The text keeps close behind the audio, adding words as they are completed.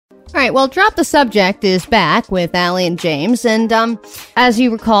All right, well, Drop the Subject is back with Allie and James, and as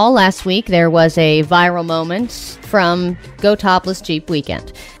you recall, last week there was a viral moment from Go Topless Jeep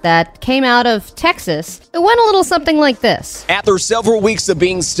Weekend that came out of Texas. It went a little something like this. After several weeks of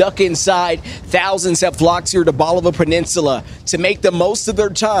being stuck inside, thousands have flocked here to Bolivar Peninsula to make the most of their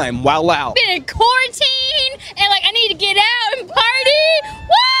time while out. Been in quarantine, and I need to get out and party.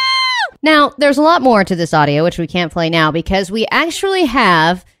 Woo! Now, there's a lot more to this audio, which we can't play now because we actually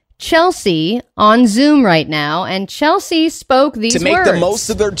have Chelsea on Zoom right now, and Chelsea spoke these words. To make the most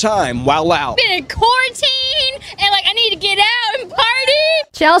of their time while out. Been in quarantine, and I need to get out and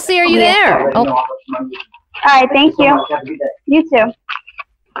party. Chelsea, are you there? Oh. All right, thank you. You too.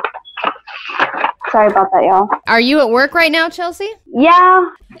 Sorry about that, y'all. Are you at work right now, Chelsea?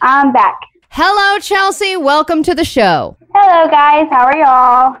 Yeah, I'm back. Hello, Chelsea. Welcome to the show. Hello, guys. How are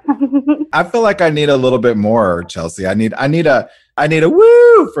y'all? I feel like I need a little bit more, Chelsea. I need a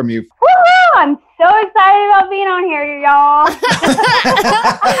woo from you. Woohoo! I'm so excited about being on here, y'all.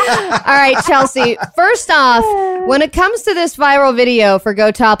 All right, Chelsea. First off, when it comes to this viral video for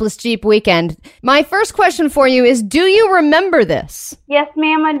Go Topless Jeep Weekend, my first question for you is, do you remember this? Yes,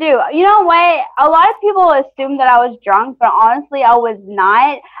 ma'am, I do. You know what? A lot of people assumed that I was drunk, but honestly, I was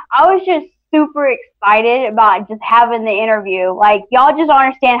not. I was just super excited about just having the interview. Like, y'all just don't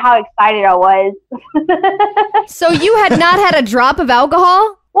understand how excited I was. So you had not had a drop of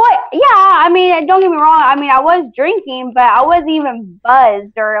alcohol? Well, yeah, I mean, don't get me wrong. I mean, I was drinking, but I wasn't even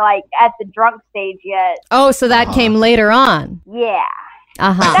buzzed or at the drunk stage yet. Oh, so that came later on. Yeah.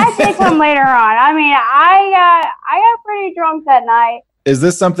 Uh-huh. That did come later on. I mean, I got pretty drunk that night. Is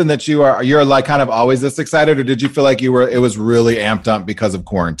this something that you're kind of always this excited, or did you feel like it was really amped up because of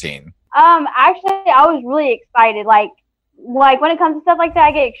quarantine? Actually, I was really excited. Like when it comes to stuff like that,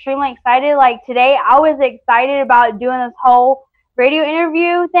 I get extremely excited. Like today, I was excited about doing this whole radio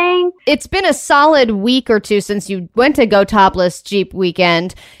interview thing. It's been a solid week or two since you went to Go Topless Jeep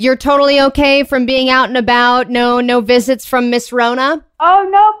Weekend. You're totally okay from being out and about? No visits from Miss Rona? Oh,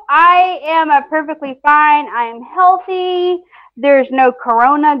 nope. I am perfectly fine. I am healthy. There's no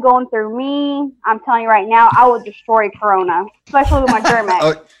corona going through me. I'm telling you right now, I will destroy corona, especially with my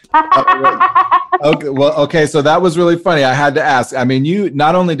Germex. Okay. So that was really funny. I had to ask. I mean, you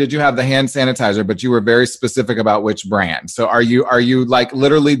not only did you have the hand sanitizer, but you were very specific about which brand. So are you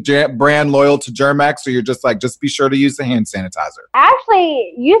literally brand loyal to Germex, or you're just be sure to use the hand sanitizer?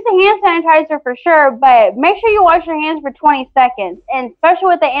 Actually, use the hand sanitizer for sure, but make sure you wash your hands for 20 seconds, and especially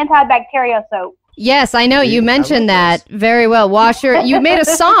with the antibacterial soap. Yes, I know. You mentioned that very well. You made a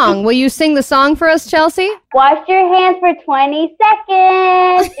song. Will you sing the song for us, Chelsea? Wash your hands for 20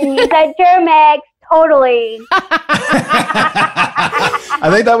 seconds and use that Germex. Totally. I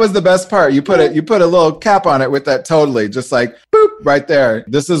think that was the best part. You put a little cap on it with that totally, just like boop right there.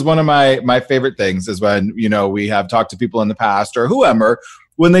 This is one of my favorite things is when, we have talked to people in the past or whoever,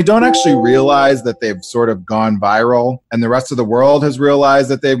 when they don't actually realize that they've sort of gone viral and the rest of the world has realized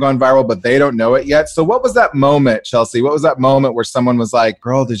that they've gone viral, but they don't know it yet. So what was that moment, Chelsea? What was that moment where someone was like,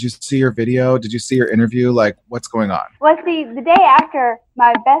 girl, did you see your video? Did you see your interview? Like, what's going on? Well, see, the day after,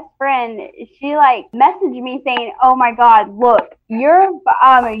 my best friend, she messaged me saying, oh my God, look, your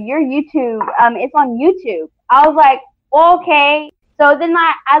YouTube, it's on YouTube. I was like, well, okay. So then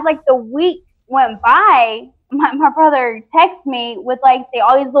as the week went by, my brother texted me with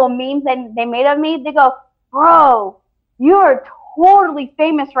all these little memes that they made of me. They go, bro, you are totally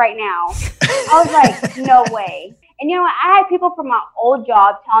famous right now. I was like, no way. And I had people from my old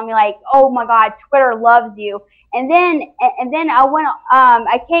job telling me oh my God, Twitter loves you. And then I went,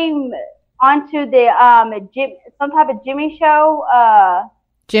 I came onto the some type of Jimmy show.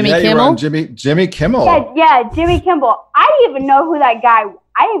 Jimmy Kimmel? Jimmy Kimmel. Yeah, Jimmy Kimmel. I didn't even know who that guy was.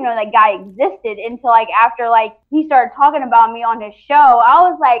 I didn't even know that guy existed until after he started talking about me on his show. I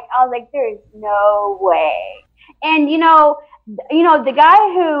was like, there is no way. And the guy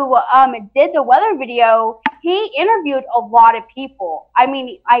who did the weather video, he interviewed a lot of people. I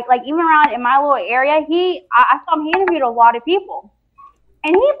mean, even around in my little area, I saw him. He interviewed a lot of people,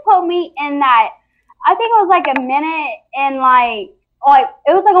 and he put me in that. I think it was a minute and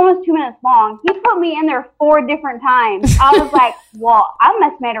it was almost 2 minutes long. He put me in there 4 different times. I was like, well, I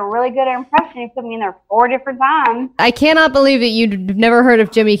must have made a really good impression. He put me in there 4 different times. I cannot believe that you've never heard of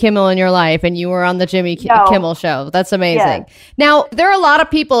Jimmy Kimmel in your life and you were on the Jimmy Kimmel show. That's amazing. Yes. Now, there are a lot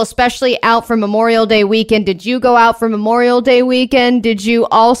of people, especially out for Memorial Day weekend. Did you go out for Memorial Day weekend? Did you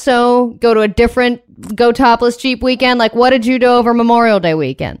also go to a different Go Topless Jeep Weekend? What did you do over Memorial Day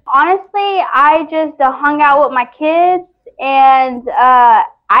weekend? Honestly, I just hung out with my kids. And I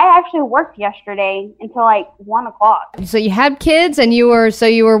I actually worked yesterday until like 1 o'clock. So you had kids and you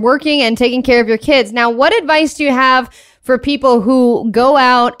were working and taking care of your kids. Now, what advice do you have for people who go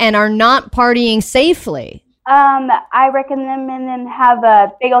out and are not partying safely? I recommend them have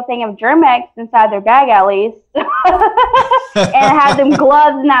a big old thing of Germ-X inside their bag at least. And have them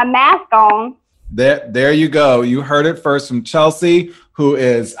gloves and that mask on. There you go. You heard it first from Chelsea, who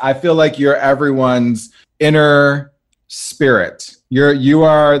is, I feel like you're everyone's inner spirit. You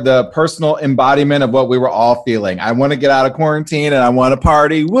are the personal embodiment of what we were all feeling. I want to get out of quarantine and I want to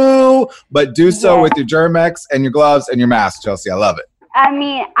party, woo! But do so with your Germ-X and your gloves and your mask, Chelsea. I love it. I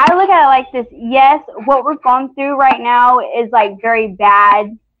mean, I look at it like this. Yes, what we're going through right now is like very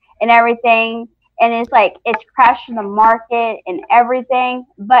bad and everything. And it's like, it's crashing the market and everything.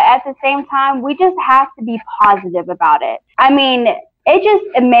 But at the same time, we just have to be positive about it. I mean, it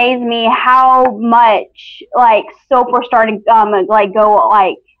just amazed me how much like soap we're starting like go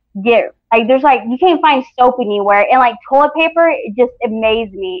like get like there's like you can't find soap anywhere, and like toilet paper, it just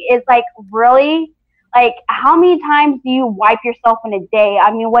amazed me. It's like, really, like how many times do you wipe yourself in a day?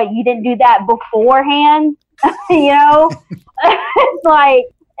 I mean, what, you didn't do that beforehand? You know? It's like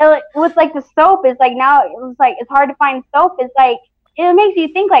with like the soap, it's like now it's like it's hard to find soap. It's like it makes you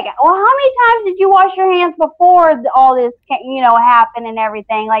think like, well, how many times did you wash your hands before all this, happened and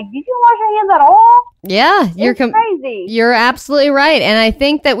everything? Like, did you wash your hands at all? Yeah, you're crazy. You're absolutely right. And I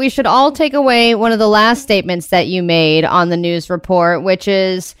think that we should all take away one of the last statements that you made on the news report, which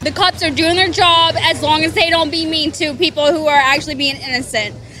is the cops are doing their job as long as they don't be mean to people who are actually being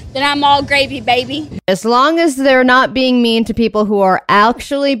innocent. Then I'm all gravy, baby. As long as they're not being mean to people who are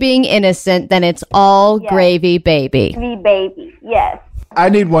actually being innocent, then it's all gravy, baby. Gravy, baby, yes. I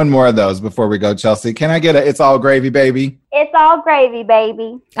need one more of those before we go, Chelsea. Can I get a it's all gravy, baby? It's all gravy,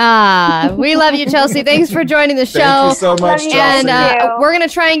 baby. We love you, Chelsea. Thanks for joining the show. Thank you so much, Chelsea. And we're going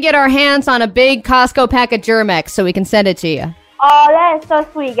to try and get our hands on a big Costco pack of Germ-X so we can send it to you. Oh, that is so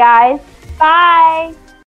sweet, guys. Bye.